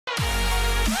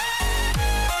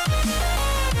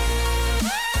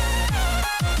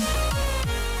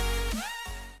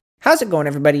How's it going,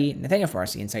 everybody? Nathaniel from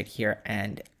RCInsight here,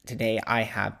 and today I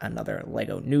have another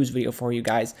LEGO news video for you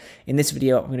guys. In this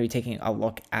video, I'm going to be taking a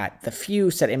look at the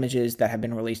few set images that have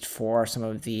been released for some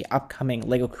of the upcoming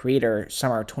LEGO Creator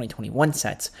Summer 2021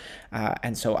 sets.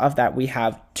 And so of that, we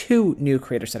have two new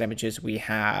Creator set images. We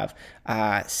have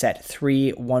set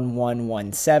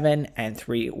 31117 and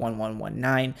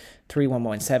 31119.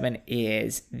 31117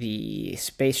 is the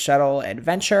Space Shuttle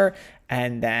Adventure,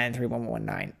 and then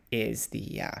 31119 is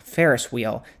the Ferris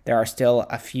Wheel. There are still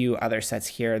a few other sets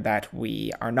here that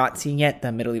we are not seeing yet.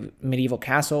 The medieval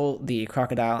castle, the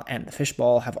crocodile, and the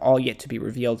fishbowl have all yet to be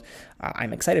revealed.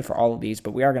 I'm excited for all of these,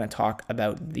 but we are going to talk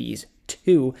about these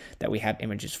two that we have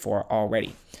images for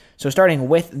already. So starting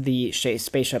with the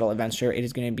Space Shuttle Adventure, it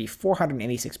is going to be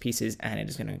 486 pieces, and it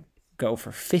is going to go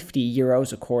for 50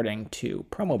 euros according to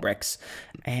Promo Bricks.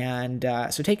 And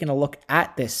so taking a look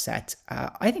at this set,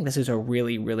 I think this is a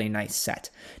really, really nice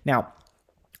set. Now,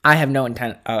 I have no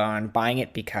intent on buying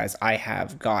it because I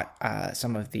have got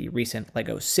some of the recent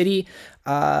LEGO City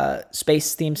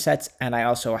space theme sets, and I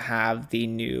also have the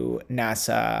new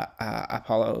NASA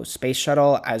Apollo space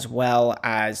shuttle, as well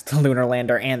as the lunar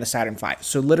lander and the Saturn V.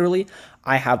 So literally,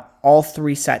 I have all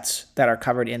three sets that are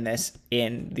covered in this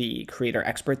in the Creator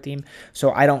Expert theme,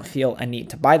 so I don't feel a need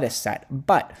to buy this set.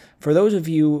 But for those of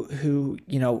you who,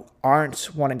 aren't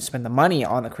wanting to spend the money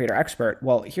on the Creator Expert,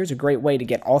 well, here's a great way to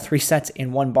get all three sets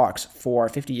in one box for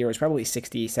 50 euros, probably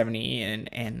 60, 70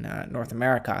 in North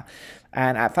America.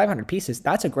 And at 500 pieces,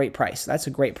 that's a great price. That's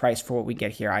a great price for what we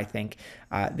get here, I think.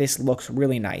 This looks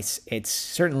really nice. It's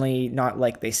certainly not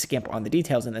like they skimp on the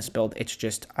details in this build. It's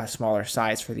just a smaller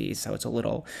size for these, so it's a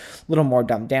little more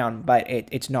dumbed down, but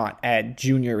it's not a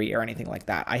juniory or anything like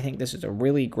that. I think this is a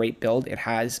really great build. It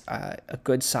has a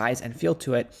good size and feel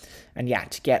to it. And yeah,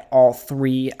 to get all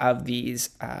three of these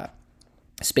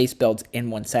space builds in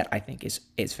one set, I think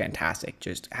is fantastic.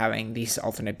 Just having these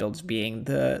alternate builds being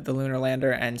the lunar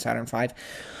lander and Saturn V,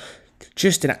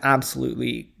 just an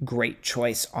absolutely great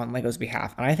choice on LEGO's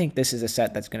behalf. And I think this is a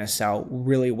set that's going to sell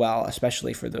really well,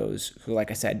 especially for those who,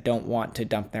 like I said, don't want to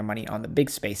dump their money on the big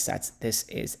space sets. This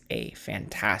is a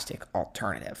fantastic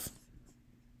alternative.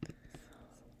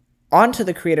 On to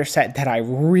the Creator set that I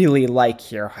really like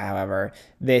here, however,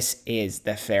 this is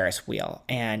the Ferris Wheel,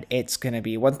 and it's going to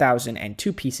be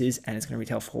 1,002 pieces, and it's going to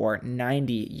retail for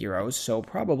 90 euros, so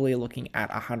probably looking at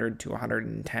 $100 to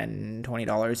 $110,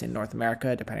 $20 in North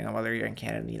America, depending on whether you're in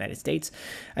Canada and the United States.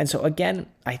 And so again,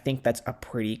 I think that's a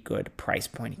pretty good price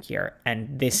point here,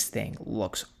 and this thing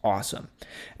looks awesome.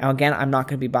 Now again, I'm not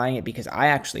going to be buying it because I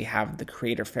actually have the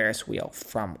Creator Ferris Wheel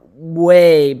from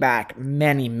way back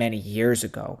many, many years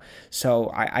ago. So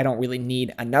I don't really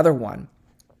need another one.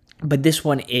 But this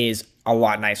one is a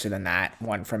lot nicer than that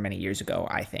one from many years ago,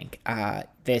 I think.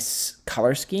 This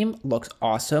color scheme looks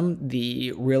awesome.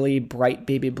 The really bright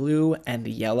baby blue and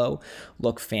the yellow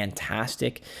look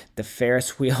fantastic. The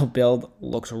Ferris wheel build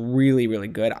looks really, really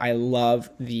good. I love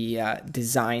the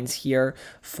designs here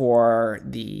for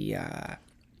the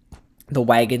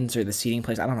wagons or the seating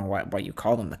place. I don't know what you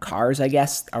call them. The cars, I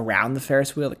guess, around the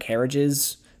Ferris wheel, the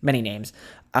carriages, many names.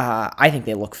 I think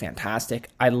they look fantastic.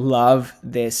 I love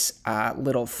this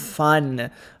little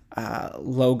fun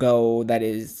logo that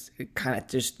is kind of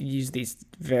just use these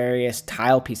various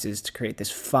tile pieces to create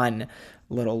this fun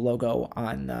little logo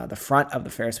on the front of the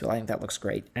Ferris wheel. I think that looks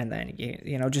great. And then,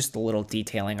 just the little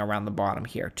detailing around the bottom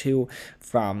here too,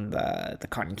 from the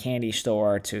cotton candy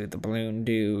store to the balloon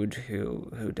dude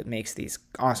who makes these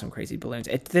awesome, crazy balloons.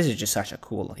 This is just such a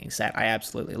cool looking set. I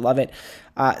absolutely love it.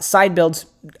 Side builds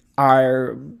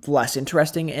are less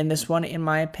interesting in this one, in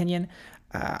my opinion.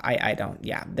 I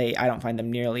don't find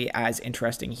them nearly as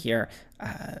interesting here.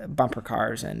 Bumper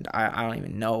cars, and I don't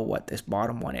even know what this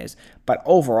bottom one is. But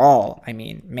overall, I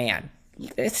mean, man,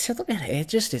 look at it. It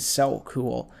just is so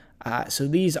cool. So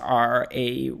these are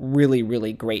a really,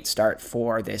 really great start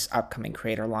for this upcoming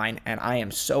Creator line, and I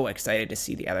am so excited to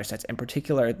see the other sets. In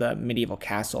particular, the medieval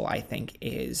castle, I think,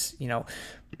 is,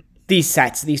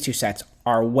 these two sets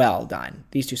are well done.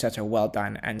 These two sets are well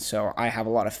done, and so I have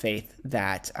a lot of faith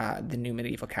that the new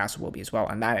medieval castle will be as well,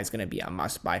 and that is going to be a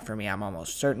must-buy for me, I'm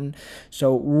almost certain.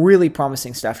 So really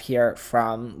promising stuff here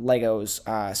from LEGO's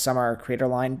summer Creator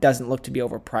line. Doesn't look to be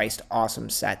overpriced. Awesome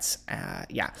sets.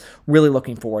 Yeah, really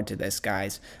looking forward to this,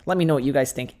 guys. Let me know what you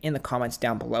guys think in the comments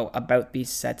down below about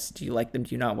these sets. Do you like them?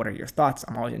 Do you not? What are your thoughts?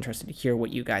 I'm always interested to hear what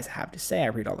you guys have to say. I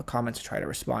read all the comments, try to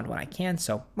respond when I can,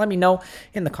 so let me know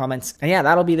in the comments. And yeah,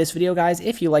 that'll be this video, guys. guys,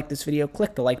 if you like this video,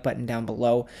 click the like button down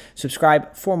below.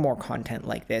 Subscribe for more content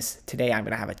like this. Today, I'm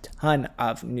going to have a ton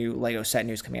of new LEGO set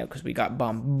news coming out because we got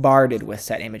bombarded with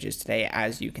set images today,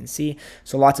 as you can see.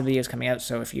 So lots of videos coming out.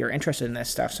 So if you're interested in this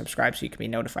stuff, subscribe so you can be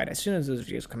notified as soon as those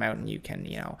videos come out, and you can,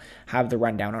 have the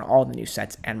rundown on all the new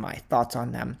sets and my thoughts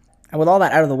on them. And with all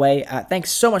that out of the way,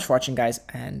 thanks so much for watching, guys,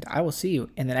 and I will see you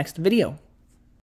in the next video.